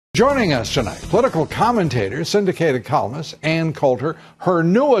Joining us tonight, political commentator, syndicated columnist Ann Coulter. Her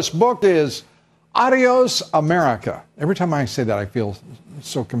newest book is Adios, America. Every time I say that, I feel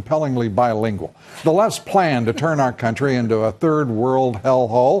so compellingly bilingual. The left's plan to turn our country into a third world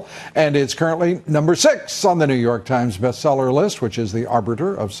hellhole, and it's currently number 6 on the New York Times bestseller list, which is the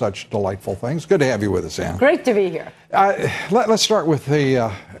arbiter of such delightful things. Good to have you with us, Ann. Great to be here. Let's start with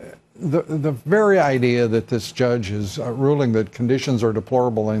the very idea that this judge is ruling that conditions are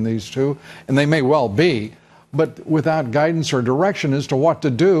deplorable in these two, and they may well be, but without guidance or direction as to what to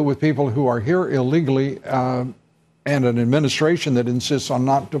do with people who are here illegally and an administration that insists on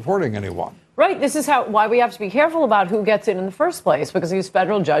not deporting anyone. Right. This is why we have to be careful about who gets in the first place, because these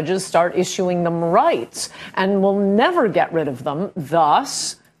federal judges start issuing them rights and will never get rid of them.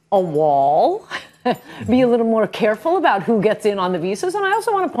 Thus, a wall. Be a little more careful about who gets in on the visas. And I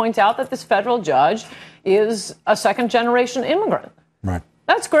also want to point out that this federal judge is a second-generation immigrant. Right.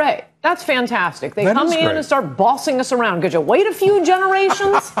 That's great. That's fantastic. They come in and start bossing us around. Could you wait a few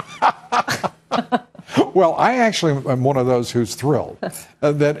generations? Well, I actually am one of those who's thrilled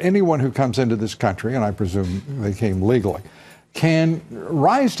that anyone who comes into this country, and I presume they came legally, can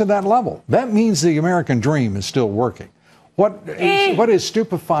rise to that level. That means the American dream is still working. What is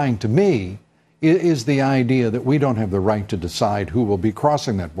stupefying to me is the idea that we don't have the right to decide who will be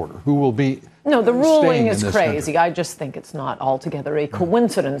crossing that border, who will be. No, the ruling is crazy. Country. I just think it's not altogether a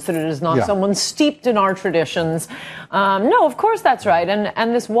coincidence that it is not someone steeped in our traditions. No, of course that's right.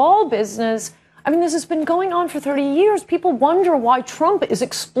 And this wall business, I mean, this has been going on for 30 years. People wonder why Trump is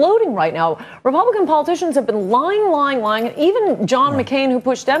exploding right now. Republican politicians have been lying. And even John McCain, who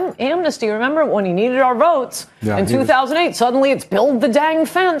pushed amnesty, remember when he needed our votes in 2008, suddenly it's build the dang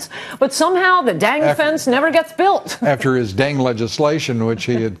fence. But somehow the dang fence never gets built. After his dang legislation, which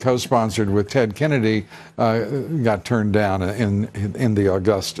he had co-sponsored with Ted Kennedy, got turned down in the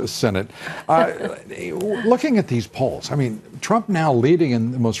august Senate. Looking at these polls, I mean, Trump now leading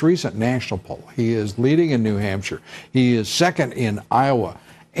in the most recent national poll. He is leading in New Hampshire. He is second in Iowa.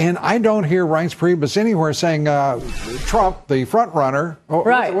 And I don't hear Reince Priebus anywhere saying Trump, the front runner.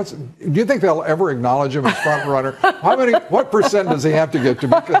 Right. Do you think they'll ever acknowledge him as front runner? What percent does he have to get to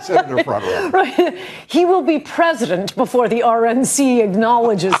be considered a front runner? Right. He will be president before the RNC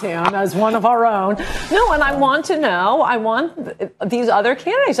acknowledges him as one of our own. No, and I want these other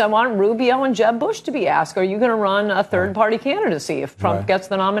candidates. I want Rubio and Jeb Bush to be asked, are you going to run a third-party candidacy if Trump gets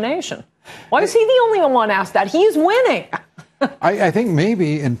the nomination? Why is he the only one asked that? He's winning. I think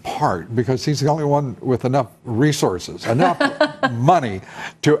maybe in part because he's the only one with enough resources, enough money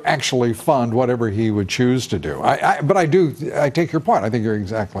to actually fund whatever he would choose to do. But I take your point. I think you're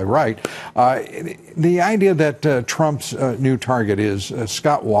exactly right. The idea that Trump's new target is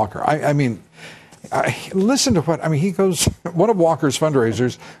Scott Walker. Listen to one of Walker's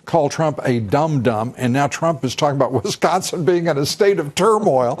fundraisers called Trump a dum-dum, and now Trump is talking about Wisconsin being in a state of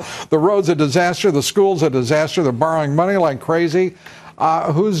turmoil. The road's a disaster, the school's a disaster, they're borrowing money like crazy.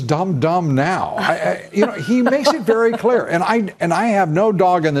 Who's dum-dum now? He makes it very clear, and I have no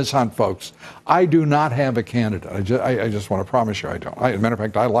dog in this hunt, folks. I do not have a candidate. I just want to promise you I don't. As a matter of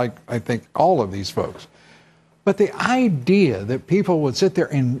fact, I think all of these folks. But the idea that people would sit there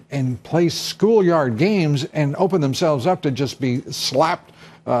and play schoolyard games and open themselves up to just be slapped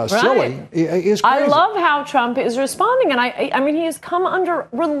silly is crazy. I love how Trump is responding. And I mean, he has come under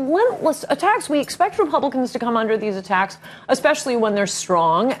relentless attacks. We expect Republicans to come under these attacks, especially when they're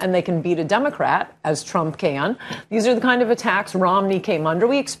strong and they can beat a Democrat, as Trump can. These are the kind of attacks Romney came under.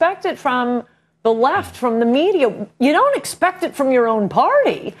 We expect it from the left, from the media. You don't expect it from your own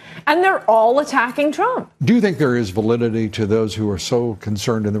party, and they're all attacking Trump. Do you think there is validity to those who are so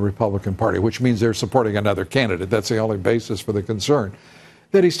concerned in the Republican Party, which means they're supporting another candidate? That's the only basis for the concern.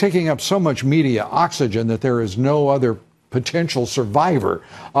 That he's taking up so much media oxygen that there is no other potential survivor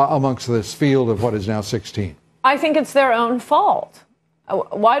amongst this field of what is now 16. I think it's their own fault.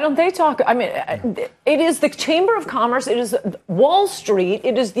 Why don't they talk? I mean, it is the Chamber of Commerce, it is Wall Street,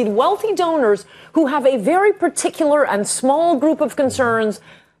 it is the wealthy donors who have a very particular and small group of concerns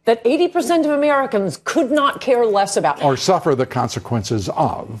that 80% of Americans could not care less about. Or suffer the consequences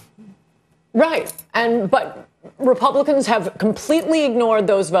of. Right. But Republicans have completely ignored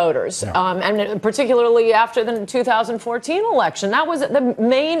those voters, and particularly after the 2014 election. That was the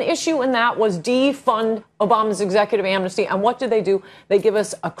main issue, and that was defund Obama's executive amnesty. And what do? They give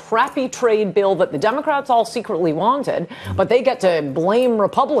us a crappy trade bill that the Democrats all secretly wanted, but they get to blame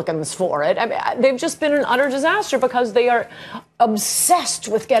Republicans for it. I mean, they've just been an utter disaster because they are obsessed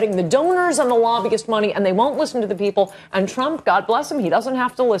with getting the donors and the lobbyist money, and they won't listen to the people. And Trump, God bless him, he doesn't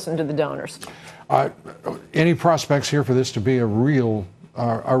have to listen to the donors. Any prospects here for this to be a real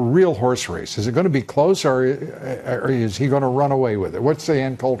a real horse race? Is it going to be close, or is he going to run away with it? What's the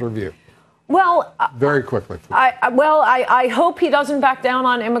Ann Coulter view? Well, very quickly. I hope he doesn't back down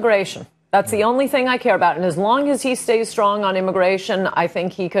on immigration. That's the only thing I care about. And as long as he stays strong on immigration, I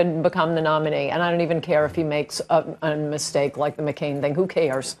think he could become the nominee. And I don't even care if he makes a mistake like the McCain thing. Who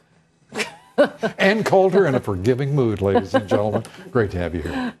cares? Ann Coulter in a forgiving mood, ladies and gentlemen. Great to have you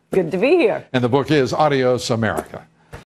here. Good to be here. And the book is Adios, America.